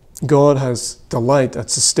 God has delight at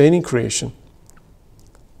sustaining creation.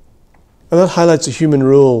 And that highlights a human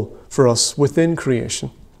role for us within creation.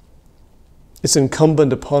 It's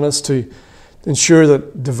incumbent upon us to ensure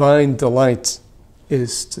that divine delight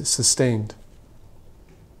is sustained.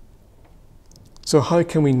 So how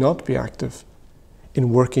can we not be active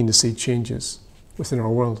in working to see changes within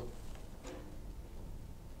our world?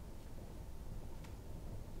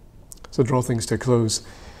 So draw things to a close.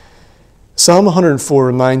 Psalm 104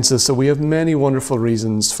 reminds us that we have many wonderful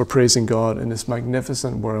reasons for praising God in this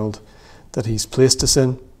magnificent world that he's placed us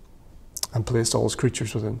in and placed all his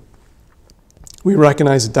creatures within. We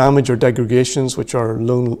recognize the damage or degradations which our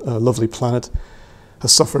lovely planet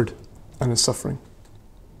has suffered and is suffering.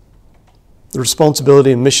 The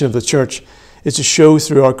responsibility and mission of the church is to show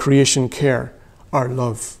through our creation care our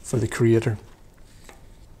love for the Creator.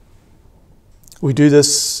 We do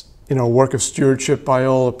this in our work of stewardship by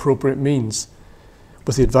all appropriate means,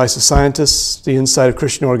 with the advice of scientists, the insight of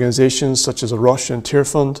Christian organisations such as a Rush and Tear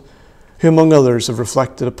Fund, who among others have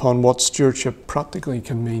reflected upon what stewardship practically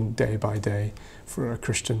can mean day by day for a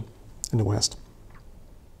Christian in the West.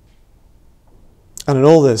 And in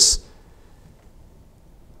all this,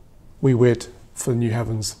 we wait for the new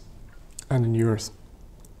heavens and the new earth.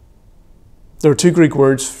 There are 2 Greek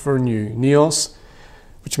words for new: neos,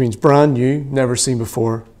 which means brand new, never seen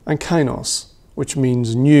before, and kainos, which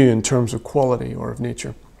means new in terms of quality or of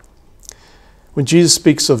nature. When Jesus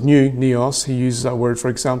speaks of new, neos, he uses that word, for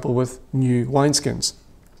example, with new wineskins.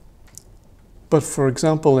 But for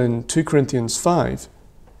example, in 2 Corinthians 5,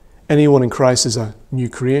 anyone in Christ is a new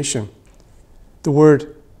creation. The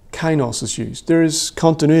word kainos is used. There is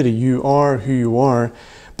continuity. You are who you are,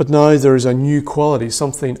 but now there is a new quality,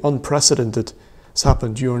 something unprecedented has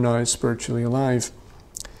happened. You are now spiritually alive.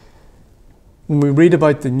 When we read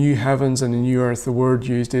about the new heavens and the new earth, the word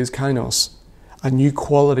used is kainos, a new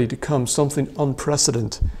quality to come, something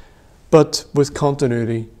unprecedented, but with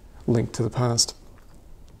continuity linked to the past.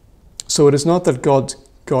 So it is not that God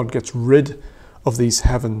gets rid of these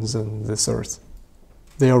heavens and this earth.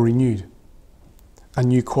 They are renewed, a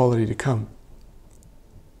new quality to come.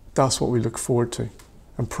 That's what we look forward to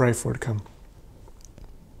and pray for to come.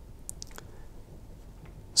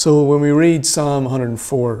 So when we read Psalm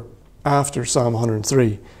 104 after Psalm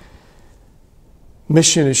 103,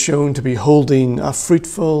 mission is shown to be holding a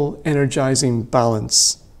fruitful, energizing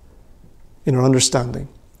balance in our understanding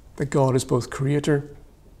that God is both creator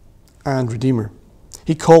and redeemer.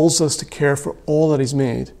 He calls us to care for all that He's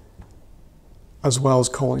made, as well as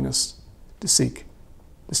calling us to seek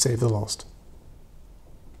to save the lost.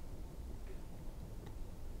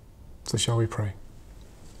 So shall we pray?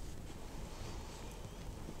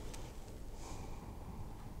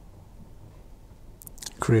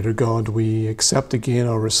 Creator God, we accept again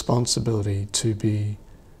our responsibility to be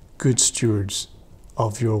good stewards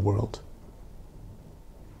of your world.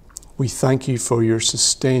 We thank you for your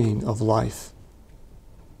sustaining of life.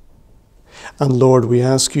 And Lord, we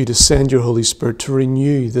ask you to send your Holy Spirit to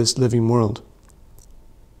renew this living world,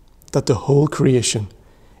 that the whole creation,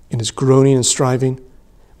 in its groaning and striving,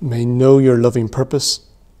 may know your loving purpose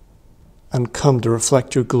and come to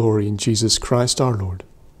reflect your glory in Jesus Christ our Lord.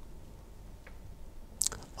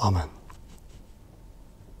 Amen.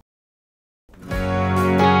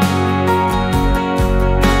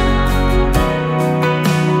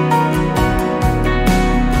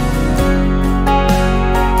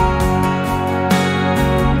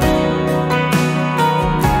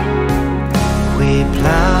 We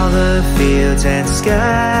plough the fields and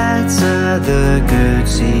scatter the good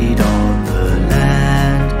seed on the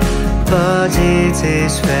land, but it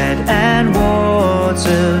is fed and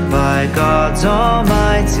watered by God's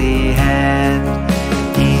almighty hand.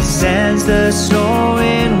 He sends the snow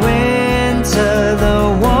in winter,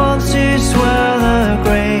 the warmth to swell the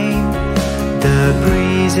grain, the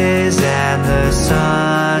breezes and the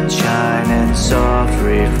sunshine and soft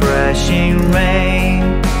refreshing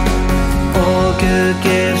rain. All good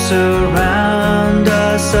gifts around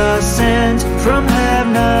us are sent from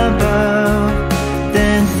heaven above.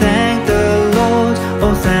 Then thank the Lord,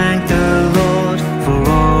 oh thank the Lord for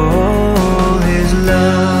all His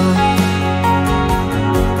love.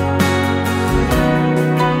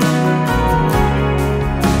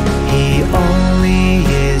 He only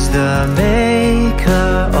is the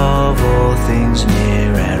maker of all things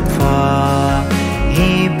near and far.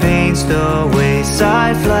 He paints the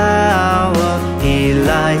wayside flower, He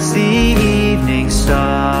lights the evening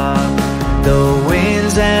star. The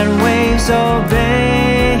winds and waves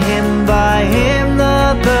obey Him, by Him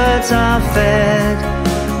the birds are fed.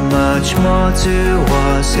 Much more to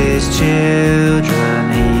us His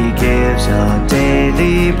children, He gives our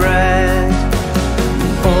daily bread.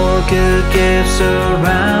 All good gifts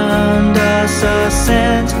around us are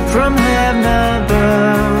sent from heaven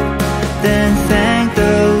above. Then thank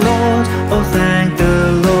the Lord, oh thank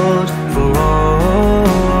the Lord for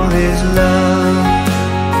all His love.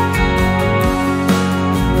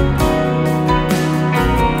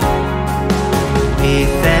 We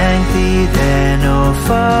thank Thee then, O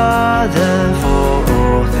Father, for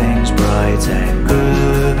all things bright and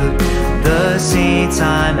good, the seed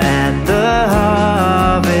time and the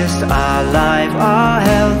harvest, our life, our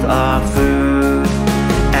health, our food.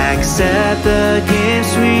 Accept the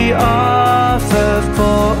gifts we offer,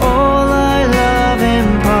 for all Thy love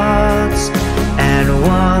imparts, and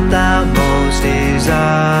what Thou most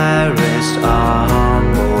desirest, our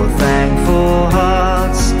humble, thankful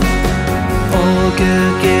hearts. All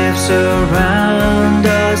good gifts around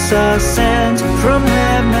us are sent from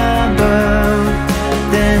heaven above.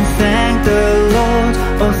 Then thank the Lord,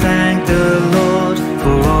 oh thank the Lord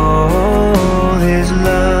for all His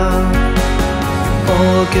love.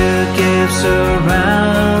 All good gifts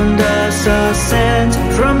around us are sent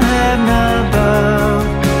from heaven above.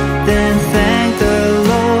 Then thank the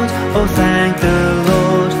Lord, oh thank the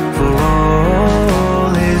Lord for all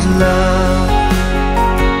His love.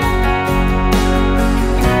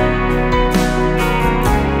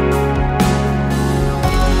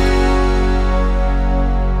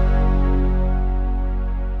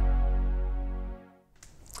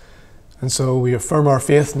 And so we affirm our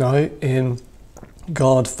faith now in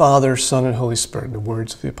God, Father, Son, and Holy Spirit, in the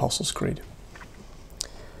words of the Apostles' Creed.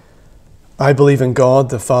 I believe in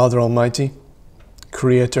God, the Father Almighty,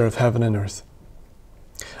 creator of heaven and earth.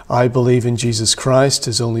 I believe in Jesus Christ,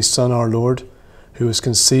 His only Son, our Lord, who was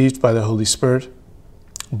conceived by the Holy Spirit,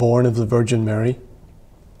 born of the Virgin Mary,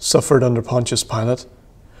 suffered under Pontius Pilate,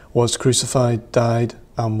 was crucified, died,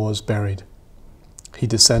 and was buried. He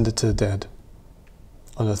descended to the dead.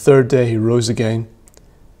 On the third day he rose again.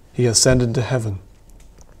 He ascended to heaven.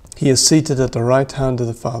 He is seated at the right hand of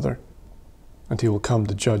the Father, and he will come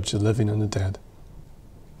to judge the living and the dead.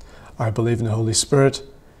 I believe in the Holy Spirit,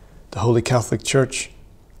 the Holy Catholic Church,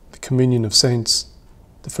 the communion of saints,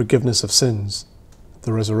 the forgiveness of sins,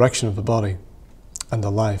 the resurrection of the body, and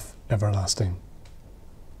the life everlasting.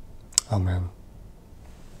 Amen.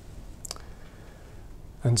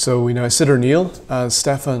 And so we now sit or kneel as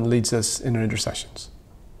Stefan leads us in our intercessions.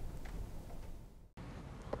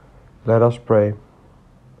 Let us pray.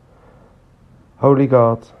 Holy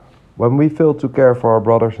God, when we fail to care for our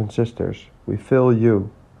brothers and sisters, we fail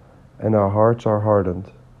you, and our hearts are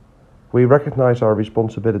hardened. We recognize our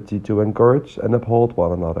responsibility to encourage and uphold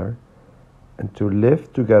one another, and to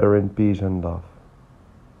live together in peace and love.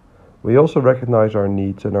 We also recognize our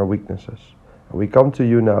needs and our weaknesses, and we come to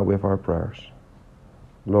you now with our prayers.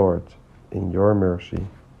 Lord, in your mercy,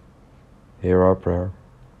 hear our prayer.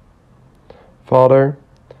 Father,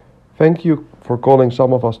 thank you for calling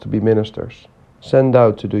some of us to be ministers, sent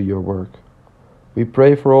out to do your work. We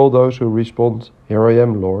pray for all those who respond, "Here I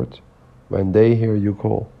am, Lord," when they hear you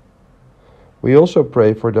call. We also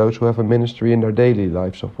pray for those who have a ministry in their daily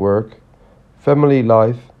lives of work, family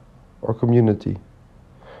life, or community.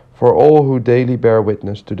 For all who daily bear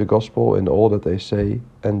witness to the gospel in all that they say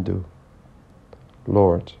and do.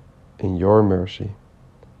 Lord, in your mercy,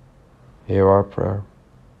 hear our prayer.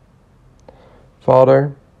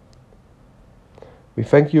 Father, we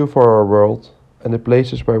thank you for our world and the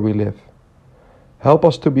places where we live. Help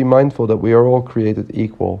us to be mindful that we are all created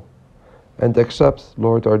equal, and accept,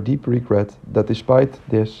 Lord, our deep regret that despite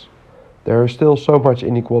this, there is still so much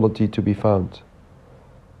inequality to be found.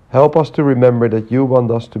 Help us to remember that you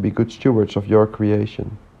want us to be good stewards of your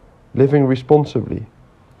creation, living responsibly.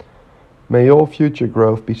 May all future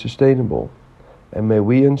growth be sustainable, and may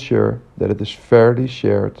we ensure that it is fairly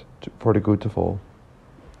shared for the good of all.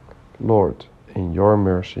 Lord, in your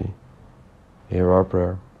mercy, hear our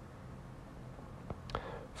prayer.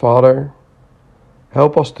 Father,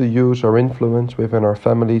 help us to use our influence within our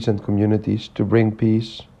families and communities to bring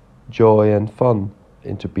peace, joy, and fun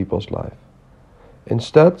into people's life,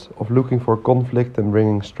 instead of looking for conflict and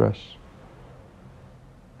bringing stress.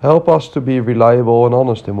 Help us to be reliable and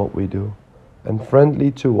honest in what we do, and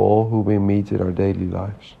friendly to all who we meet in our daily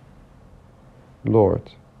lives.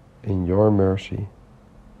 Lord, in your mercy,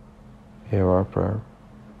 hear our prayer.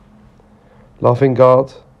 Loving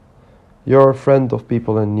God, you're a friend of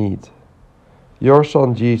people in need. Your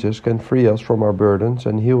Son Jesus can free us from our burdens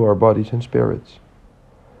and heal our bodies and spirits.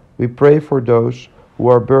 We pray for those who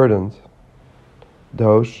are burdened,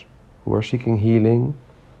 those who are seeking healing,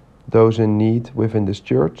 those in need within this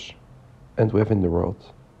church and within the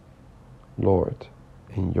world. Lord,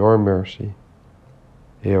 in your mercy,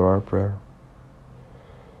 hear our prayer.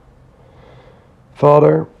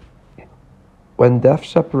 Father, when death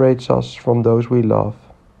separates us from those we love,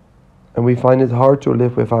 and we find it hard to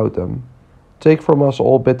live without them, take from us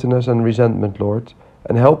all bitterness and resentment, Lord,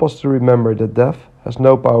 and help us to remember that death has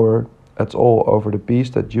no power at all over the peace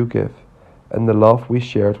that you give, and the love we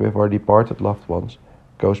shared with our departed loved ones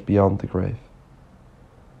goes beyond the grave.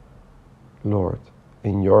 Lord,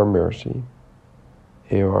 in your mercy,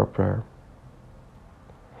 hear our prayer.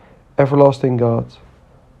 Everlasting God,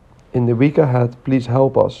 in the week ahead, please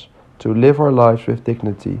help us to live our lives with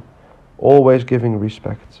dignity, always giving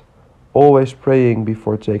respect, always praying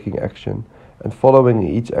before taking action, and following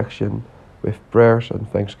each action with prayers and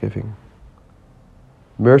thanksgiving.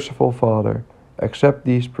 Merciful Father, accept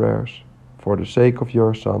these prayers for the sake of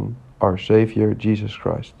your Son, our Saviour, Jesus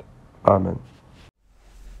Christ. Amen.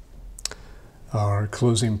 Our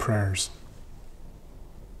closing prayers.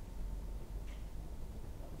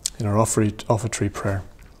 In our offertory prayer.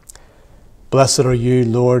 Blessed are you,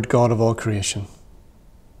 Lord God of all creation.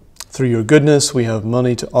 Through your goodness we have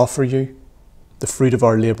money to offer you, the fruit of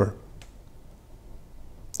our labour,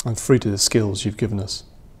 and fruit of the skills you've given us.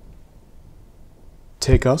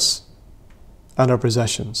 Take us and our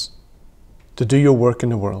possessions to do your work in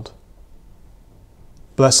the world.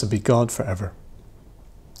 Blessed be God forever.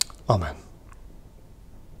 Amen.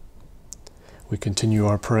 We continue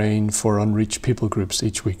our praying for unreached people groups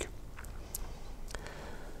each week.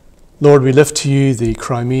 Lord, we lift to you the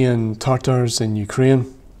Crimean Tatars in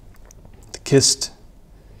Ukraine, the Kist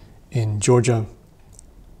in Georgia,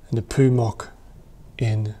 and the Pumok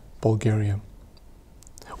in Bulgaria.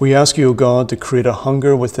 We ask you, O God, to create a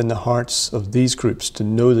hunger within the hearts of these groups to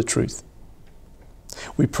know the truth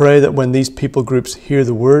We pray that when these people groups hear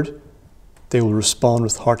the word, they will respond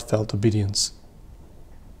with heartfelt obedience.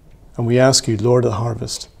 And we ask you, Lord of the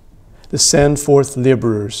harvest, to send forth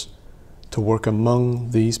laborers to work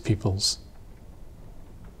among these peoples.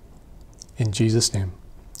 In Jesus' name,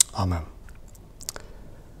 amen.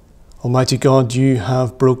 Almighty God, you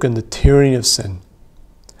have broken the tyranny of sin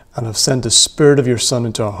and have sent the Spirit of your Son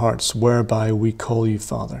into our hearts, whereby we call you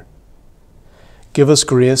Father. Give us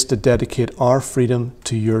grace to dedicate our freedom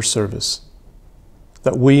to your service,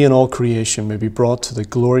 that we and all creation may be brought to the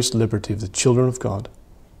glorious liberty of the children of God.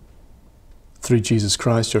 Through Jesus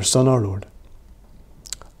Christ, your Son, our Lord.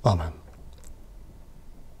 Amen.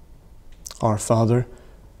 Our Father,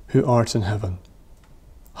 who art in heaven,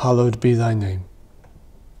 hallowed be thy name.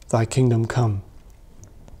 Thy kingdom come.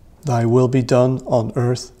 Thy will be done on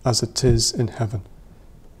earth as it is in heaven.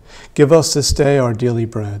 Give us this day our daily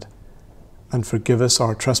bread, and forgive us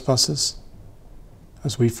our trespasses,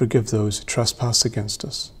 as we forgive those who trespass against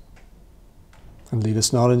us. And lead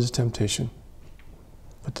us not into temptation,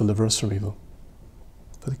 but deliver us from evil.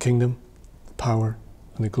 For the kingdom, the power,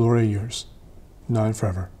 and the glory are yours, now and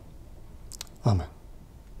forever. Amen.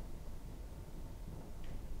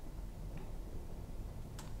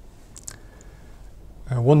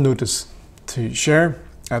 One notice to share.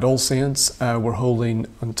 At All Saints, we're holding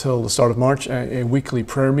until the start of March a weekly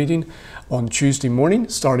prayer meeting on Tuesday morning,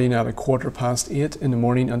 starting at 8:15 in the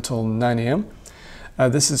morning until 9 a.m.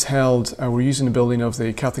 This is held, we're using the building of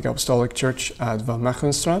the Catholic Apostolic Church at Van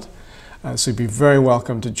Mechelenstraat. So you'd be very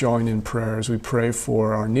welcome to join in prayer as we pray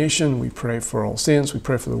for our nation, we pray for All Saints, we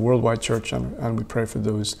pray for the worldwide church, and we pray for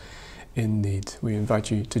those in need. We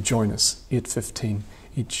invite you to join us 8:15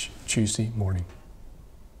 each Tuesday morning.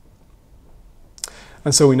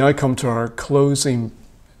 And so we now come to our closing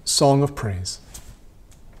song of praise.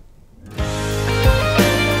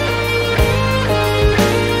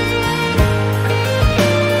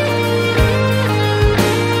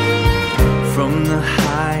 From the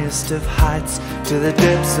highest of heights to the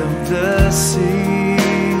depths of the sea,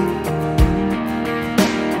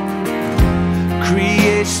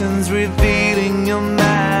 creation's revealing your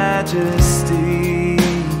majesty.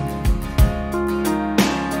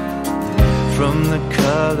 From the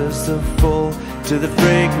colors of fall to the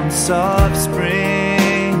fragrance of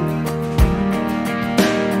spring,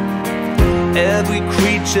 every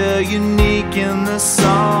creature unique in the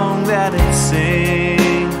song that it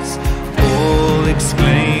sings, all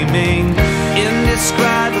exclaiming,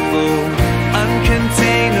 indescribable,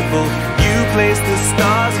 uncontainable. You place the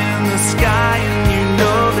stars in the sky and you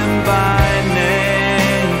know them by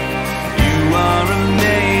name. You are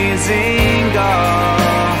amazing, God.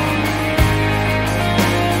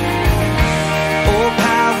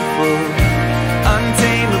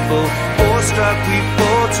 Untamable, awestruck, we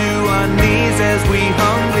fall to our knees as we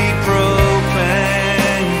humbly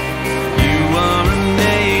proclaim, you are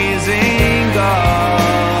amazing,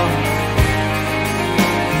 God.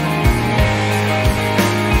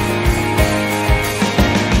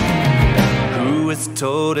 Who has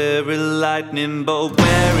told every lightning bolt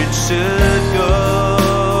where it should go,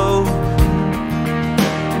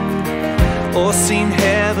 or seen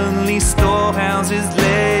heavenly storehouses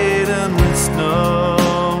laden with snow?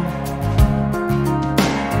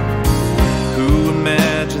 Who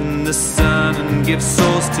imagined the sun and gives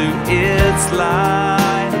source to its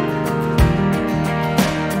light,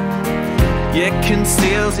 yet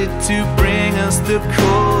conceals it to bring us the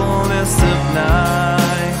coolness of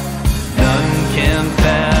night? None can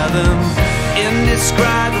fathom,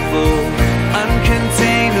 indescribable,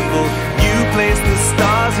 uncontainable. You place the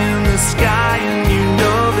stars in the sky and you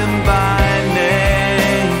know them by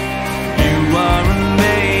name. You are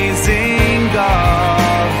amazing,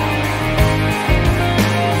 God.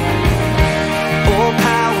 All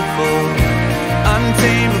powerful,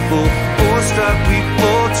 untamable, awestruck, we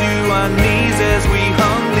fall to our knees as we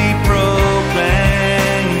humbly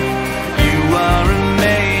proclaim, you are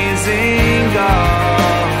amazing,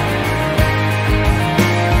 God.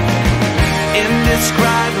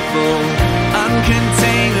 Indescribable,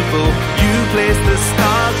 uncontainable, you place the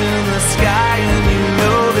stars in the sky and you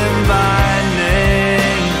know them by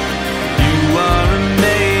name. You are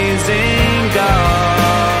amazing,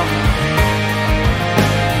 God.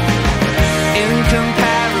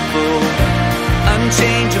 Incomparable,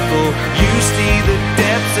 unchangeable, you see the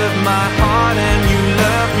depths of my heart and you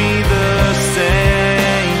love me the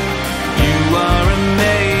same. You are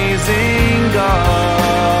amazing,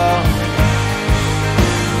 God.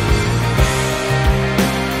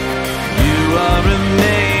 You are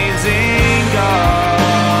amazing.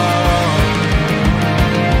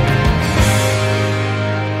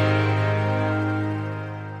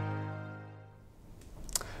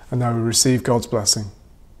 now we receive God's blessing.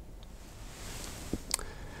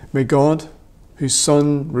 May God, whose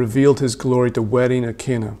Son revealed his glory at the wedding at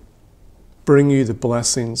Cana, bring you the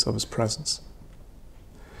blessings of his presence.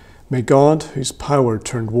 May God, whose power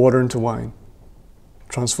turned water into wine,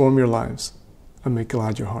 transform your lives and make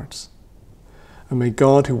glad your hearts. And may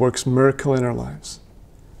God, who works miracle in our lives,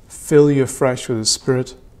 fill you afresh with his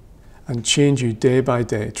Spirit and change you day by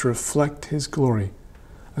day to reflect his glory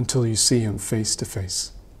until you see him face to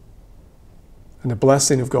face. And the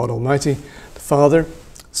blessing of God Almighty, the Father,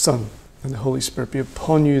 Son, and the Holy Spirit be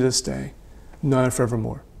upon you this day, now and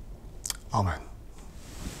forevermore. Amen.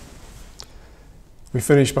 We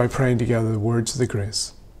finish by praying together the words of the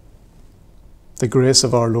grace. The grace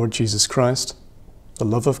of our Lord Jesus Christ, the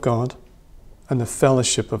love of God, and the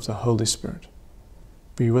fellowship of the Holy Spirit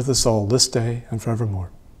be with us all this day and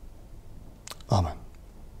forevermore. Amen.